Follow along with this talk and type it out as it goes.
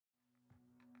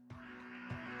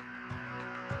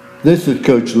This is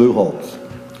Coach Lou Holtz,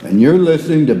 and you're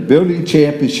listening to Building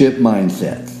Championship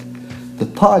Mindsets, the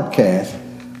podcast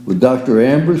with Dr.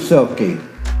 Amber Selke.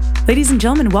 Ladies and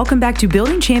gentlemen, welcome back to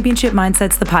Building Championship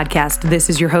Mindsets, the podcast. This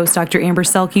is your host, Dr. Amber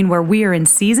Selke, where we are in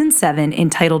Season 7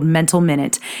 entitled Mental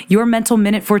Minute. Your mental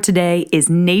minute for today is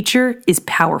Nature is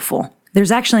Powerful.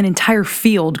 There's actually an entire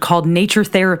field called nature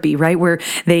therapy, right? Where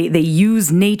they use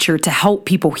nature to help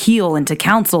people heal and to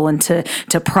counsel and to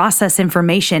process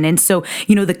information. And so,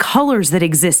 the colors that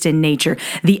exist in nature,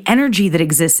 the energy that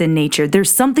exists in nature,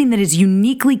 there's something that is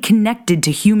uniquely connected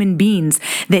to human beings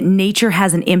that nature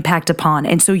has an impact upon.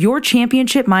 And so your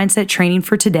championship mindset training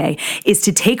for today is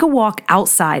to take a walk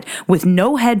outside with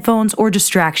no headphones or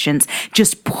distractions.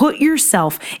 Just put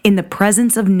yourself in the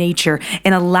presence of nature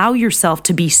and allow yourself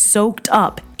to be soaked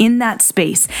up in that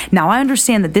space. Now, I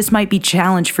understand that this might be a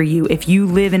challenge for you if you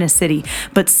live in a city,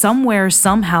 but somewhere,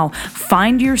 somehow,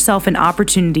 find yourself an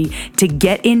opportunity to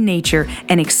get in nature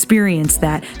and experience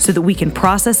that so that we can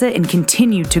process it and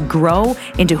continue to grow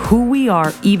into who we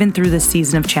are even through this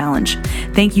season of challenge.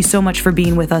 Thank you so much for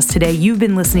being with us today. You've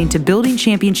been listening to Building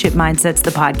Championship Mindsets,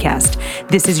 the podcast.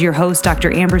 This is your host,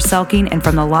 Dr. Amber Selke, and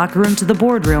from the locker room to the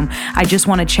boardroom, I just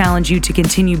want to challenge you to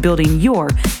continue building your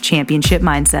championship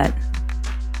mindset.